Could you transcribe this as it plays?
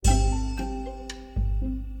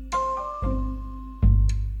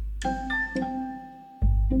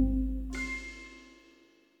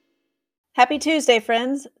Happy Tuesday,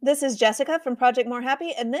 friends. This is Jessica from Project More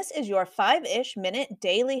Happy, and this is your 5-ish minute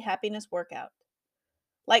daily happiness workout.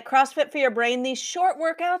 Like CrossFit for your brain, these short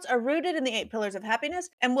workouts are rooted in the 8 pillars of happiness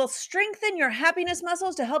and will strengthen your happiness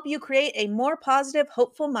muscles to help you create a more positive,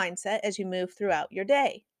 hopeful mindset as you move throughout your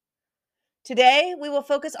day. Today, we will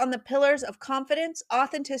focus on the pillars of confidence,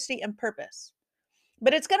 authenticity, and purpose.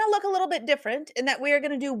 But it's going to look a little bit different in that we are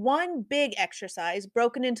going to do one big exercise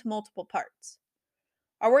broken into multiple parts.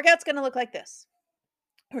 Our workout's going to look like this.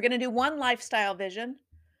 We're going to do one lifestyle vision,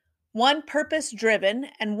 one purpose driven,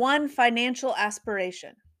 and one financial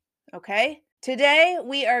aspiration. Okay? Today,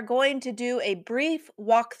 we are going to do a brief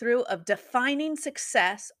walkthrough of defining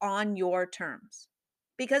success on your terms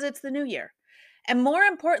because it's the new year. And more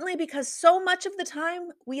importantly, because so much of the time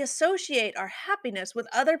we associate our happiness with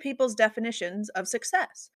other people's definitions of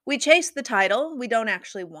success. We chase the title we don't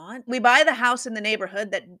actually want. We buy the house in the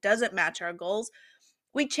neighborhood that doesn't match our goals.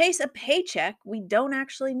 We chase a paycheck we don't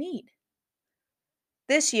actually need.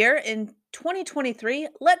 This year, in 2023,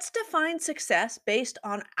 let's define success based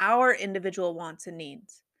on our individual wants and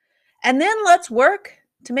needs. And then let's work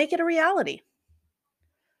to make it a reality.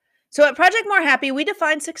 So at Project More Happy, we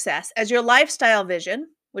define success as your lifestyle vision,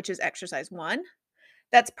 which is exercise 1.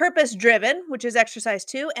 That's purpose driven, which is exercise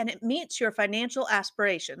 2. And it meets your financial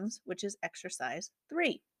aspirations, which is exercise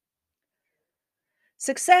 3.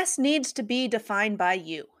 Success needs to be defined by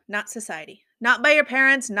you, not society. Not by your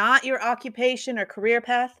parents, not your occupation or career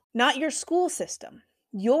path, not your school system.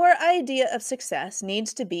 Your idea of success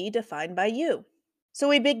needs to be defined by you. So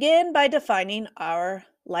we begin by defining our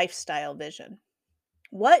lifestyle vision.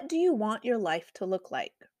 What do you want your life to look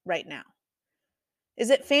like right now? Is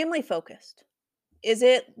it family focused? Is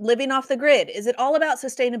it living off the grid? Is it all about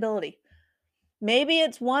sustainability? Maybe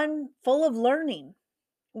it's one full of learning.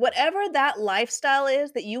 Whatever that lifestyle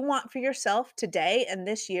is that you want for yourself today and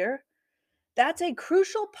this year, that's a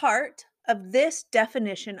crucial part of this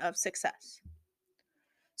definition of success.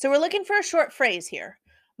 So we're looking for a short phrase here.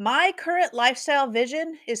 My current lifestyle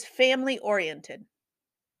vision is family oriented.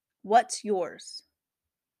 What's yours?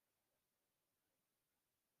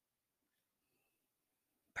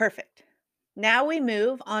 Perfect. Now we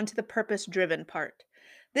move on to the purpose driven part.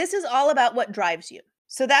 This is all about what drives you.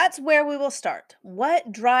 So that's where we will start.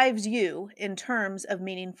 What drives you in terms of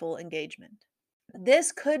meaningful engagement?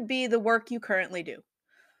 This could be the work you currently do.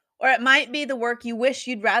 Or it might be the work you wish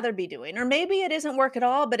you'd rather be doing. Or maybe it isn't work at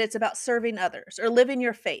all, but it's about serving others or living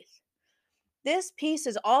your faith. This piece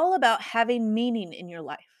is all about having meaning in your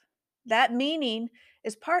life. That meaning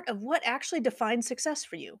is part of what actually defines success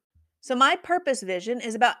for you. So, my purpose vision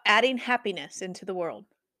is about adding happiness into the world.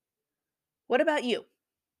 What about you?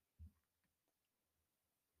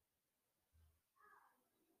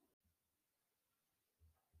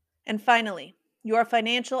 And finally, your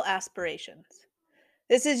financial aspirations.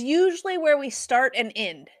 This is usually where we start and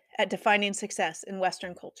end at defining success in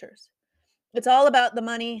Western cultures. It's all about the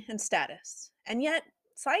money and status. And yet,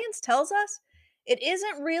 science tells us it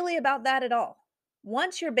isn't really about that at all.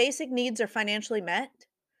 Once your basic needs are financially met,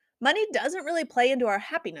 money doesn't really play into our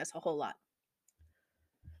happiness a whole lot.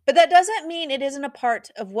 But that doesn't mean it isn't a part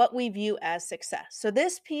of what we view as success. So,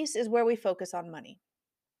 this piece is where we focus on money.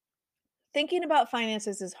 Thinking about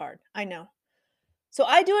finances is hard, I know. So,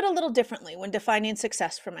 I do it a little differently when defining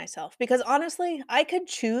success for myself because honestly, I could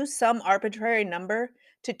choose some arbitrary number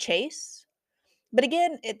to chase. But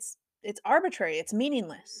again, it's arbitrary, it's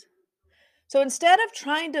meaningless. So instead of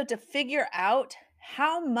trying to figure out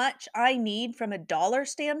how much I need from a dollar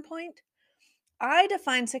standpoint, I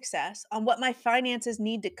define success on what my finances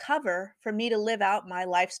need to cover for me to live out my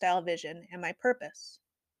lifestyle vision and my purpose.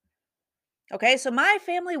 Okay, so my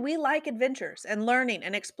family, we like adventures and learning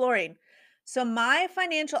and exploring. So my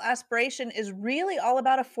financial aspiration is really all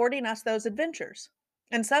about affording us those adventures.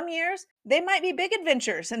 And some years, they might be big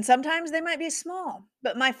adventures, and sometimes they might be small.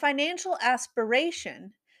 But my financial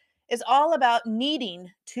aspiration is all about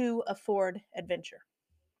needing to afford adventure.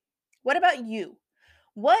 What about you?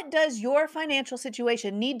 What does your financial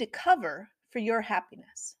situation need to cover for your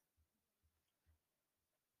happiness?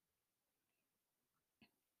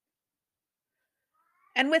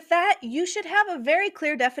 And with that, you should have a very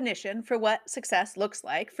clear definition for what success looks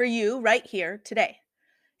like for you right here today.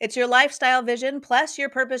 It's your lifestyle vision plus your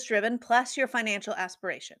purpose driven plus your financial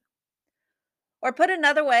aspiration. Or put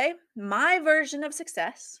another way, my version of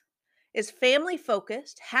success is family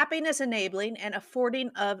focused, happiness enabling, and affording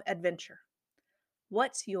of adventure.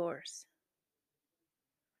 What's yours?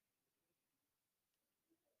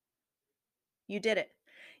 You did it.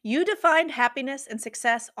 You defined happiness and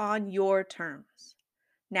success on your terms.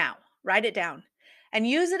 Now, write it down. and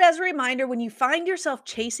use it as a reminder when you find yourself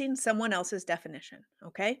chasing someone else's definition.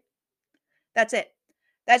 Okay? That's it.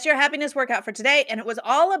 That's your happiness workout for today. And it was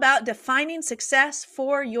all about defining success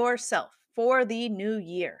for yourself for the new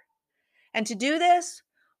year. And to do this,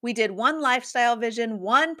 we did one lifestyle vision,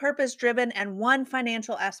 one purpose driven, and one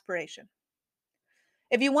financial aspiration.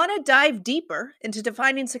 If you want to dive deeper into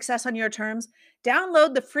defining success on your terms,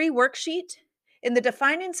 download the free worksheet in the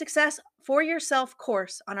Defining Success for Yourself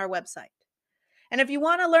course on our website. And if you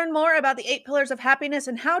want to learn more about the 8 pillars of happiness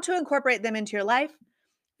and how to incorporate them into your life,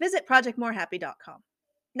 visit projectmorehappy.com.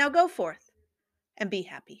 Now go forth and be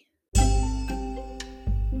happy.